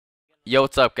Yo,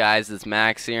 what's up guys, it's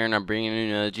Max here and I'm bringing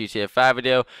you another GTA 5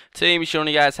 video. Today I'm showing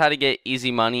you guys how to get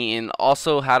easy money and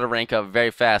also how to rank up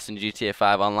very fast in GTA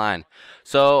 5 Online.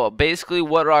 So basically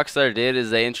what Rockstar did is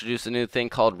they introduced a new thing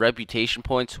called reputation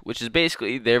points, which is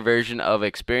basically their version of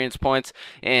experience points,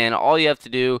 and all you have to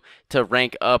do to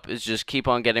rank up is just keep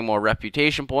on getting more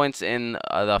reputation points, and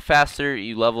the faster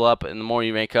you level up and the more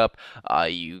you rank up,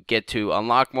 you get to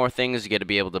unlock more things, you get to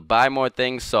be able to buy more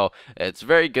things, so it's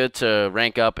very good to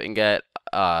rank up and get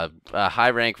a high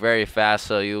rank very fast,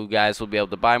 so you guys will be able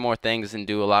to buy more things and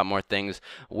do a lot more things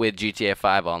with GTA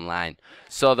 5 Online.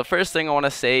 So the first thing I want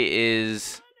to say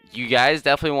is you guys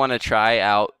definitely want to try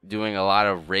out doing a lot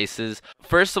of races.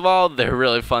 First of all, they're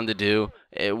really fun to do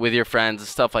with your friends and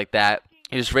stuff like that.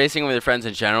 Just racing with your friends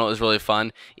in general is really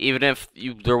fun. Even if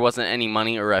there wasn't any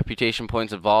money or reputation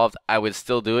points involved, I would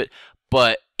still do it.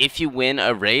 But if you win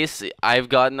a race, I've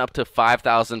gotten up to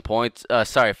 5,000 points.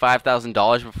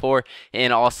 $5,000 before,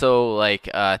 and also like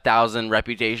 1,000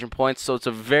 reputation points. So it's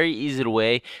a very easy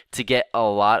way to get a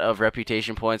lot of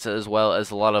reputation points as well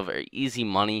as a lot of easy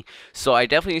money. So I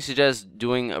definitely suggest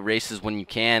doing races when you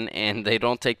can, and they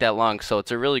don't take that long. So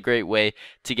it's a really great way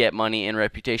to get money and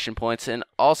reputation points. And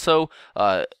also,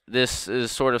 this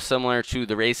is sort of similar to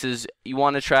the races. You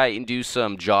want to try and do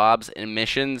some jobs and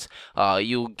missions.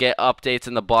 You'll get updates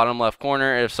in the bottom left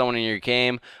corner. If someone in your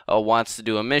game wants to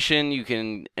do a mission, you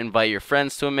can invite your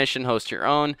friends to a mission, host your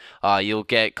own. You'll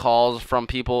get calls from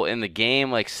people in the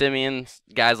game like Simeon,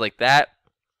 guys like that.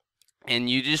 And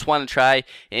you just want to try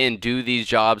and do these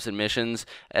jobs and missions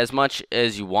as much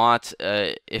as you want.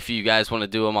 If you guys want to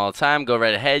do them all the time, go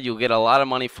right ahead. You'll get a lot of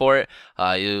money for it.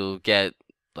 You'll get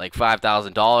like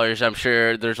 $5,000. I'm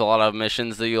sure there's a lot of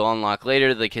missions that you'll unlock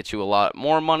later that get you a lot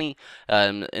more money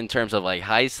in terms of like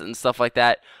heists and stuff like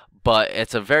that. But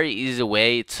it's a very easy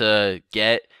way to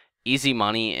get easy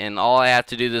money, and all I had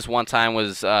to do this one time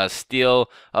was steal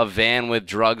a van with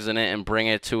drugs in it and bring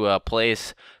it to a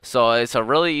place. So it's a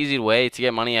really easy way to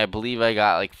get money. I believe I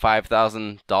got like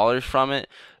 $5,000 from it,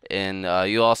 and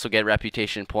you'll also get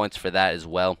reputation points for that as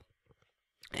well.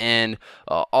 And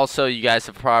also, you guys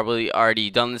have probably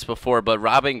already done this before, but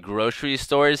robbing grocery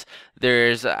stores,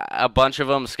 there's a bunch of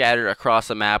them scattered across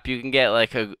the map. You can get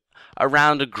like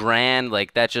around $1,000,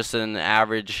 like that's just an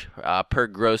average per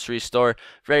grocery store.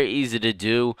 Very easy to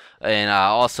do, and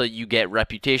also you get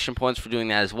reputation points for doing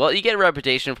that as well. You get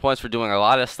reputation points for doing a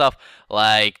lot of stuff,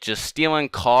 like just stealing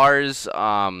cars,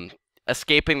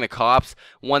 escaping the cops.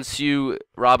 Once you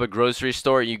rob a grocery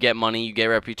store, you get money, you get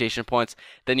reputation points.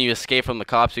 Then you escape from the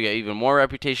cops, you get even more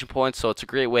reputation points. So it's a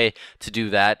great way to do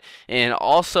that. And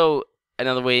also,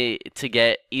 another way to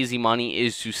get easy money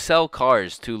is to sell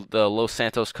cars to the Los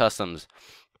Santos Customs.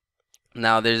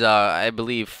 Now there's I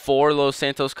believe 4 Los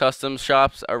Santos Customs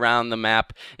shops around the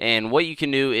map, and what you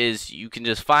can do is you can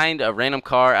just find a random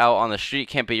car out on the street.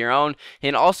 Can't be your own,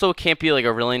 and also can't be like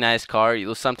a really nice car.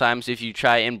 Sometimes if you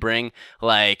try and bring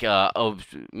like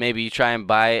maybe you try and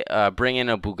bring in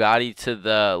a Bugatti to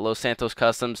the Los Santos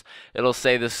Customs, it'll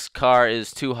say this car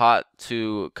is too hot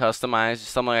to customize,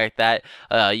 something like that.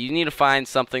 You need to find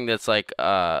something that's like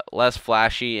less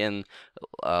flashy and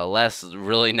less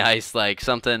really nice, like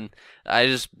something. I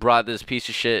just brought this piece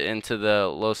of shit into the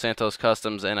Los Santos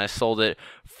Customs and I sold it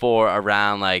for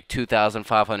around like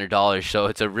 $2,500. So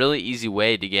it's a really easy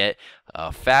way to get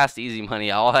fast, easy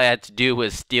money. All I had to do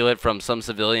was steal it from some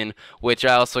civilian, which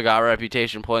I also got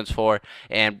reputation points for,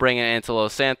 and bring it into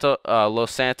Los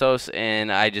Santos,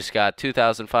 and I just got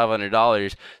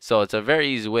 $2,500. So it's a very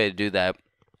easy way to do that.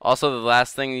 Also, the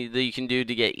last thing that you can do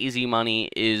to get easy money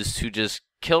is to just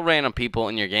kill random people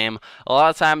in your game. A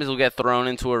lot of times you'll get thrown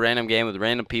into a random game with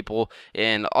random people,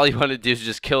 and all you want to do is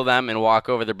just kill them and walk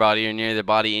over their body or near their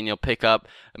body, and you'll pick up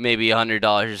maybe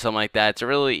 $100 or something like that. It's a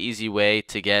really easy way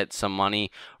to get some money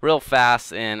real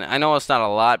fast, and I know it's not a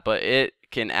lot, but it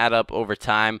can add up over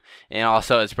time, and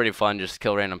also it's pretty fun just to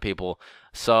kill random people.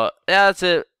 So yeah, that's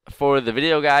it for the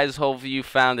video, guys. Hopefully you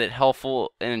found it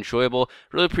helpful and enjoyable.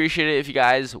 Really appreciate it if you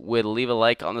guys would leave a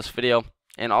like on this video.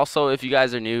 And also, if you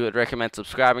guys are new, I'd recommend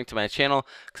subscribing to my channel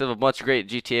because I have a bunch of great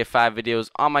GTA 5 videos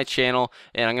on my channel,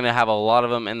 and I'm going to have a lot of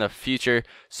them in the future.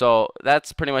 So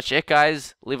that's pretty much it,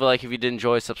 guys. Leave a like if you did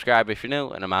enjoy, subscribe if you're new,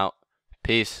 and I'm out.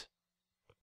 Peace.